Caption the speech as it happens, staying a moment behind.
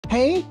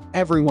Hey,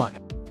 everyone.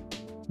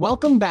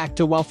 Welcome back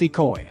to Wealthy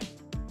Coin.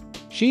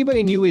 Shiba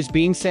Inu is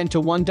being sent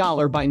to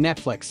 $1 by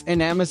Netflix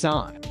and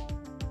Amazon.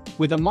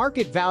 With a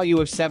market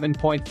value of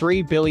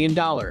 $7.3 billion,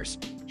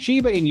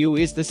 Shiba Inu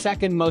is the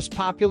second most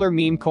popular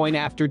meme coin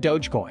after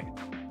Dogecoin.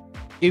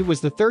 It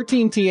was the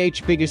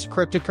 13th biggest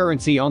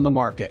cryptocurrency on the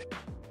market.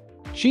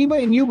 Shiba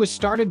Inu was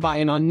started by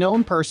an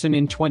unknown person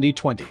in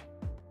 2020.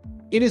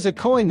 It is a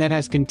coin that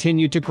has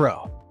continued to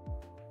grow.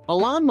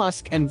 Elon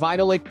Musk and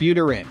Vitalik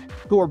Buterin,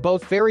 who are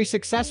both very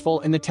successful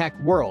in the tech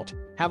world,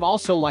 have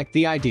also liked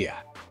the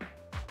idea.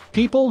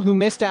 People who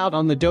missed out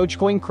on the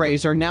Dogecoin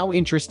craze are now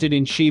interested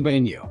in Shiba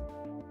Inu.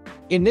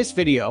 In this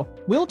video,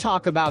 we'll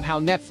talk about how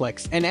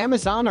Netflix and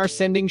Amazon are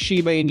sending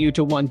Shiba Inu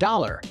to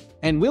 $1,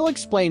 and we'll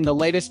explain the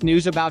latest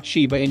news about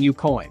Shiba Inu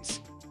coins.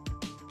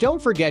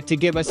 Don't forget to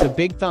give us a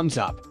big thumbs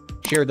up,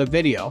 share the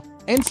video,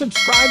 and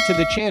subscribe to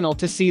the channel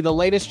to see the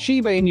latest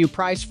Shiba Inu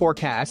price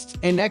forecasts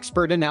and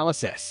expert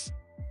analysis.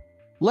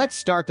 Let's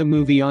start the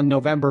movie on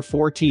November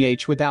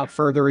 4th without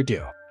further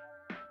ado.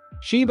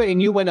 Shiba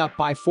Inu went up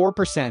by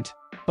 4%,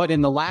 but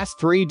in the last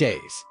 3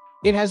 days,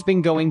 it has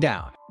been going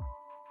down.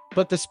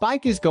 But the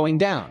spike is going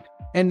down,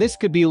 and this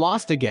could be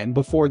lost again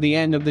before the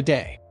end of the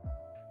day.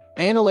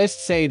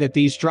 Analysts say that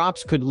these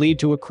drops could lead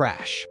to a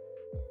crash.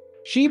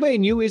 Shiba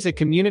Inu is a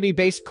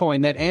community-based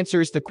coin that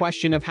answers the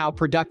question of how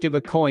productive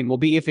a coin will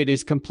be if it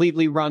is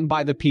completely run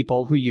by the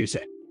people who use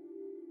it.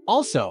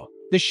 Also,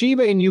 the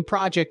Shiba Inu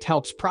project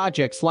helps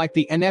projects like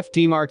the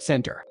NFT Mart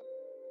Center.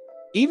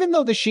 Even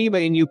though the Shiba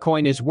Inu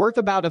coin is worth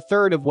about a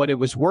third of what it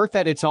was worth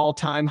at its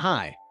all-time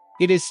high,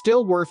 it is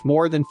still worth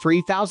more than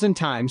 3,000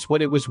 times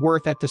what it was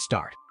worth at the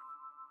start.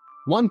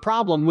 One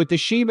problem with the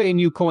Shiba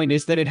Inu coin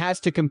is that it has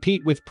to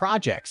compete with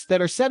projects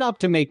that are set up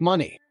to make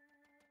money.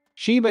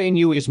 Shiba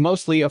Inu is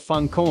mostly a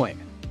fun coin,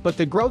 but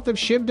the growth of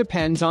SHIB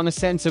depends on a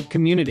sense of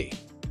community.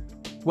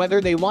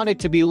 Whether they want it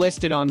to be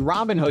listed on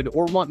Robinhood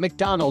or want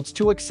McDonald's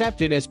to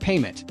accept it as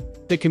payment,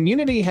 the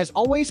community has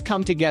always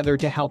come together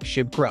to help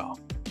SHIB grow.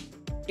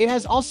 It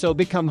has also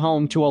become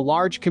home to a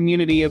large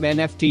community of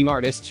NFT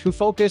artists who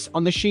focus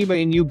on the Shiba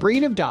Inu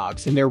breed of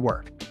dogs in their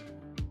work.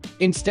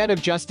 Instead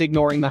of just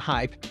ignoring the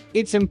hype,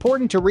 it's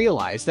important to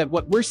realize that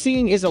what we're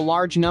seeing is a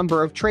large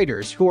number of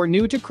traders who are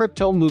new to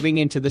crypto moving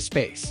into the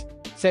space,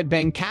 said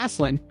Ben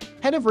Caslin,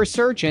 head of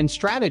research and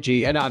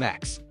strategy at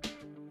OddX.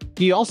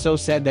 He also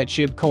said that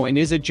SHIB coin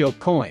is a joke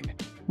coin,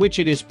 which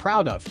it is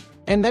proud of,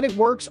 and that it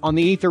works on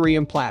the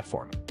Ethereum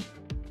platform.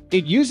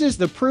 It uses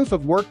the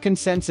proof-of-work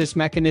consensus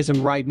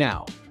mechanism right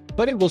now,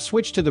 but it will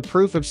switch to the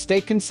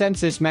proof-of-stake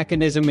consensus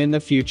mechanism in the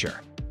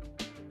future.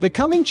 The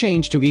coming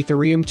change to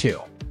Ethereum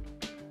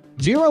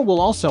 2.0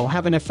 will also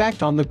have an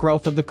effect on the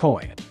growth of the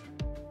coin.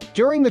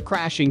 During the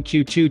crash in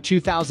Q2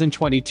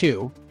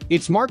 2022,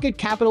 its market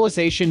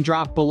capitalization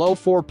dropped below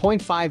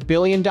 $4.5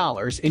 billion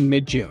in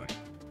mid-June.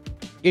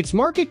 Its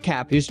market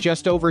cap is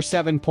just over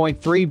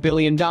 $7.3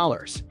 billion,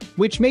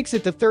 which makes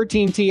it the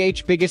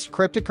 13th biggest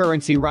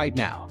cryptocurrency right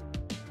now.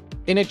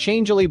 In a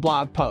Changelly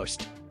blog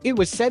post, it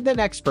was said that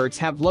experts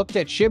have looked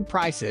at SHIB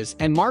prices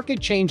and market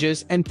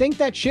changes and think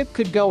that SHIB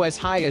could go as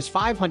high as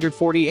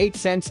 548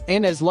 cents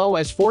and as low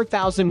as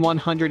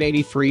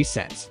 4,183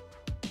 cents.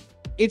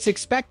 It's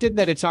expected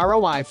that its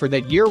ROI for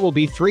that year will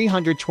be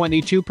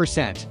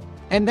 322%,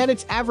 and that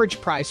its average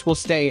price will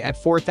stay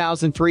at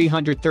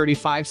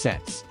 4,335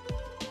 cents.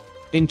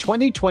 In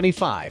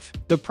 2025,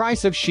 the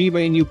price of Shiba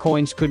Inu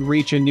coins could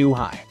reach a new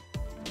high.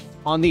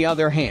 On the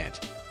other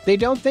hand, they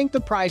don't think the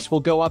price will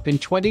go up in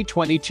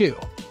 2022,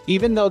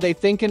 even though they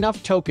think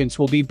enough tokens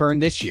will be burned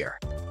this year.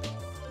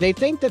 They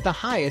think that the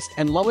highest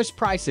and lowest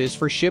prices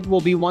for SHIB will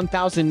be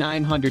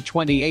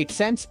 1,928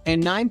 cents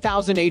and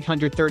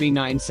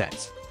 9,839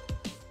 cents.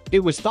 It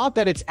was thought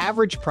that its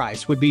average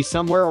price would be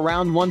somewhere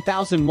around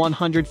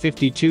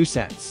 1,152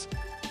 cents.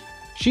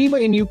 Shiba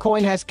Inu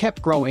coin has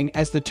kept growing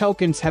as the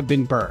tokens have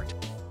been burned.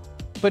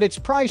 But its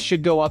price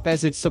should go up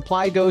as its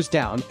supply goes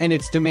down and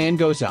its demand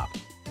goes up.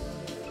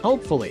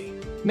 Hopefully,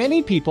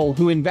 many people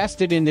who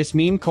invested in this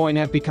meme coin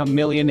have become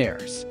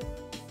millionaires.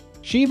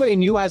 Shiba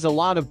Inu has a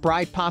lot of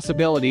bright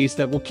possibilities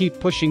that will keep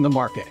pushing the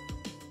market.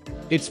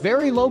 Its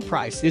very low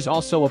price is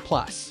also a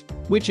plus,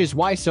 which is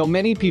why so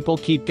many people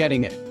keep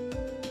getting it.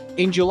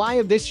 In July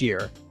of this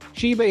year,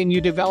 Shiba Inu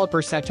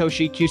developer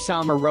Satoshi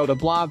Kusama wrote a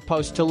blog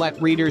post to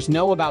let readers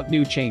know about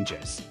new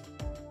changes.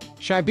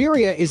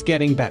 Shiberia is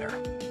getting better.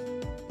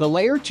 The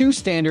Layer 2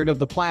 standard of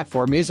the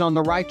platform is on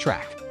the right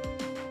track.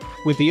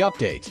 With the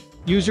update,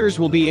 users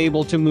will be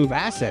able to move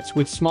assets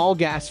with small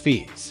gas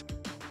fees.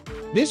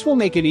 This will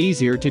make it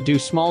easier to do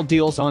small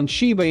deals on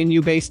Shiba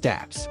Inu-based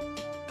apps.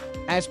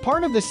 As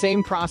part of the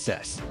same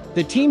process,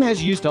 the team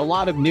has used a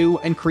lot of new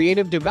and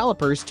creative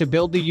developers to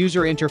build the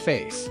user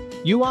interface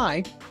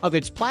 (UI) of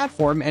its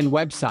platform and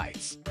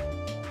websites.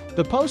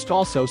 The post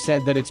also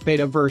said that its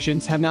beta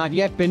versions have not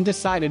yet been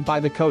decided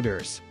by the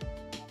coders.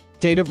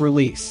 Date of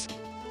release.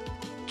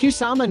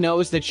 Kusama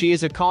knows that she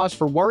is a cause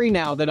for worry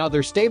now that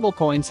other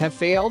stablecoins have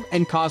failed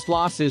and caused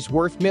losses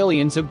worth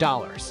millions of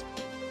dollars.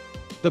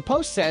 The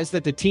post says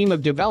that the team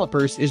of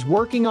developers is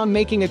working on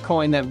making a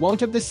coin that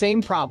won't have the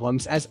same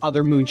problems as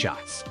other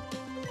moonshots.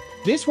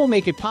 This will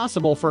make it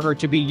possible for her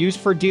to be used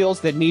for deals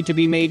that need to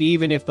be made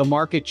even if the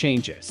market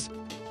changes.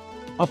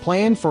 A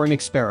plan for an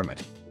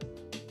experiment.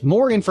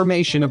 More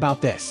information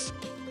about this.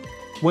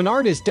 When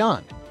art is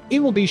done, it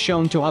will be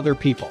shown to other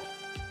people.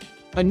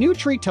 A new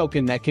tree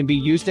token that can be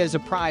used as a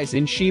prize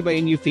in Shiba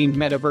Inu themed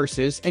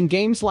metaverses and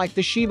games like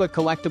the Shiba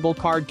collectible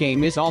card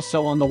game is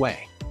also on the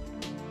way.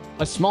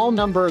 A small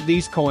number of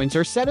these coins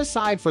are set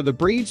aside for the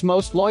breed's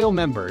most loyal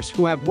members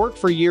who have worked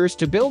for years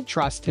to build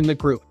trust in the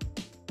group.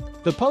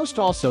 The post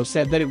also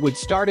said that it would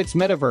start its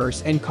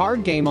metaverse and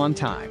card game on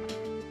time.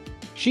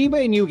 Shiba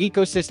Inu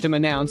ecosystem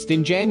announced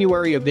in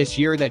January of this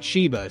year that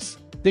Shibas,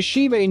 the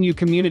Shiba Inu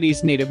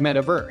community's native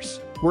metaverse,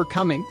 were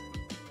coming.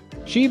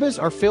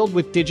 Shibas are filled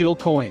with digital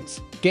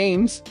coins,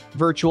 games,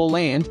 virtual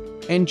land,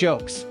 and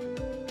jokes.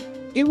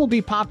 It will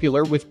be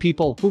popular with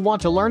people who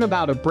want to learn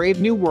about a brave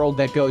new world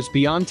that goes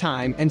beyond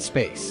time and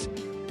space.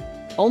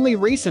 Only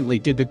recently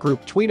did the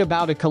group tweet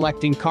about a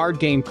collecting card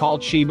game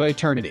called Shiba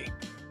Eternity.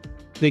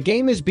 The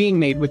game is being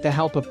made with the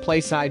help of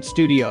Playside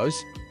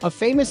Studios, a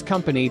famous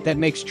company that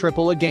makes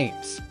AAA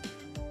games.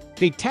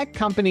 Big tech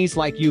companies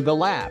like Yuga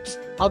Labs,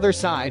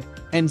 Otherside,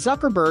 and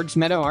Zuckerberg's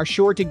Meta are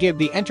sure to give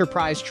the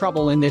enterprise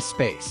trouble in this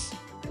space.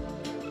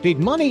 Big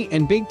money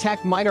and big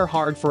tech might are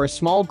hard for a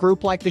small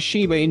group like the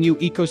Shiba Inu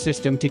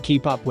ecosystem to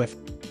keep up with.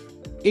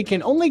 It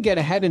can only get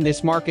ahead in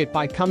this market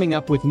by coming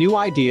up with new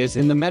ideas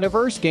in the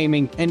metaverse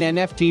gaming and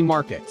NFT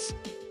markets.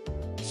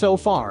 So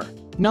far,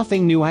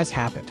 nothing new has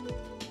happened.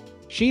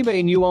 Shiba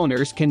Inu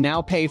owners can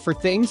now pay for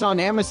things on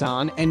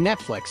Amazon and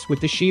Netflix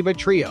with the Shiba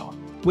Trio,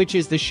 which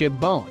is the Shib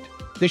Bond,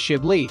 the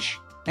Shib Leash,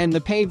 and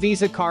the Pay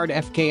Visa card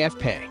FKF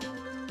Pay.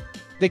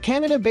 The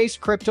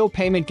Canada-based crypto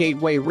payment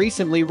gateway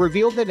recently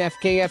revealed that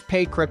FKF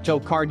Pay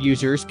crypto card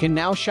users can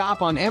now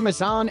shop on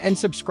Amazon and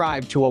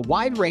subscribe to a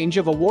wide range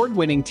of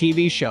award-winning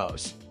TV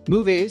shows,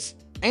 movies,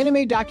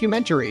 anime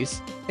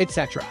documentaries,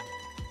 etc.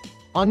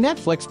 on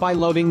Netflix by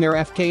loading their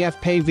FKF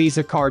Pay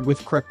Visa card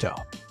with crypto.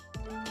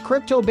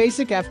 Crypto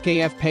Basic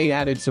FKF Pay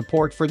added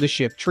support for the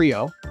Shib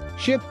Trio,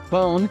 Shib,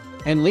 Bone,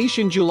 and Leash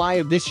in July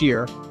of this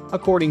year,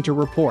 according to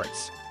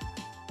reports.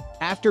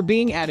 After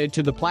being added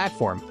to the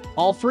platform,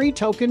 all three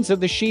tokens of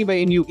the Shiba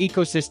Inu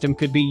ecosystem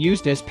could be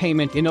used as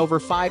payment in over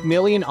 5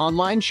 million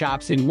online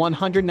shops in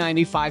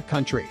 195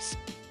 countries.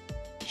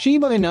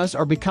 Shiba Inus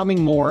are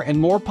becoming more and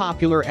more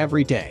popular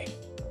every day.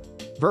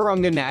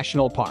 Virunga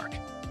National Park,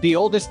 the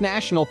oldest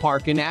national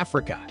park in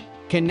Africa,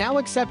 can now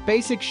accept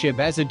basic Shib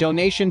as a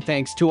donation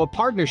thanks to a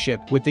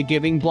partnership with the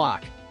Giving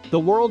Block, the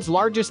world's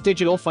largest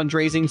digital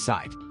fundraising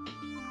site.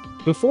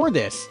 Before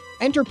this,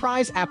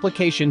 enterprise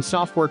application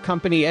software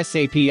company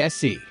SAP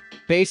SC,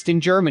 based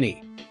in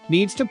Germany,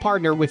 needs to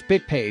partner with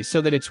BitPay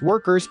so that its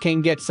workers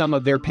can get some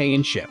of their pay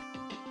in Shib.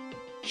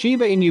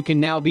 Shiba Inu can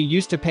now be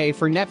used to pay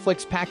for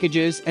Netflix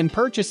packages and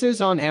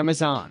purchases on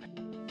Amazon.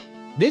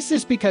 This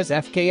is because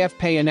FKF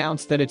Pay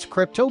announced that its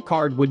crypto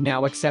card would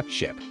now accept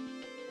Shib.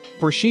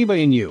 For Shiba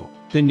Inu,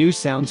 the news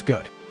sounds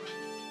good.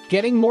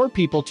 Getting more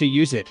people to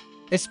use it,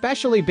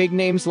 especially big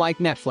names like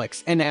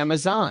Netflix and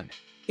Amazon,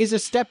 is a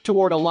step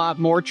toward a lot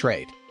more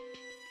trade.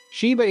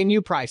 Shiba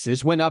Inu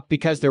prices went up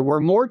because there were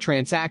more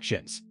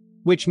transactions,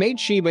 which made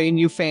Shiba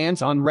Inu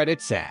fans on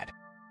Reddit sad.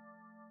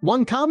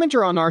 One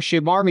commenter on our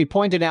Shib army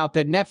pointed out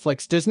that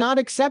Netflix does not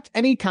accept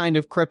any kind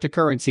of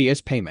cryptocurrency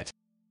as payment.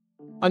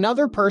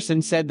 Another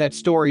person said that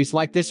stories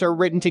like this are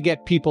written to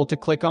get people to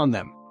click on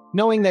them,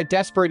 knowing that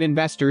desperate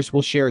investors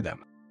will share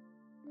them.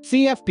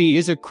 CFP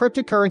is a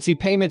cryptocurrency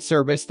payment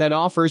service that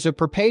offers a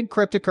prepaid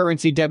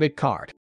cryptocurrency debit card.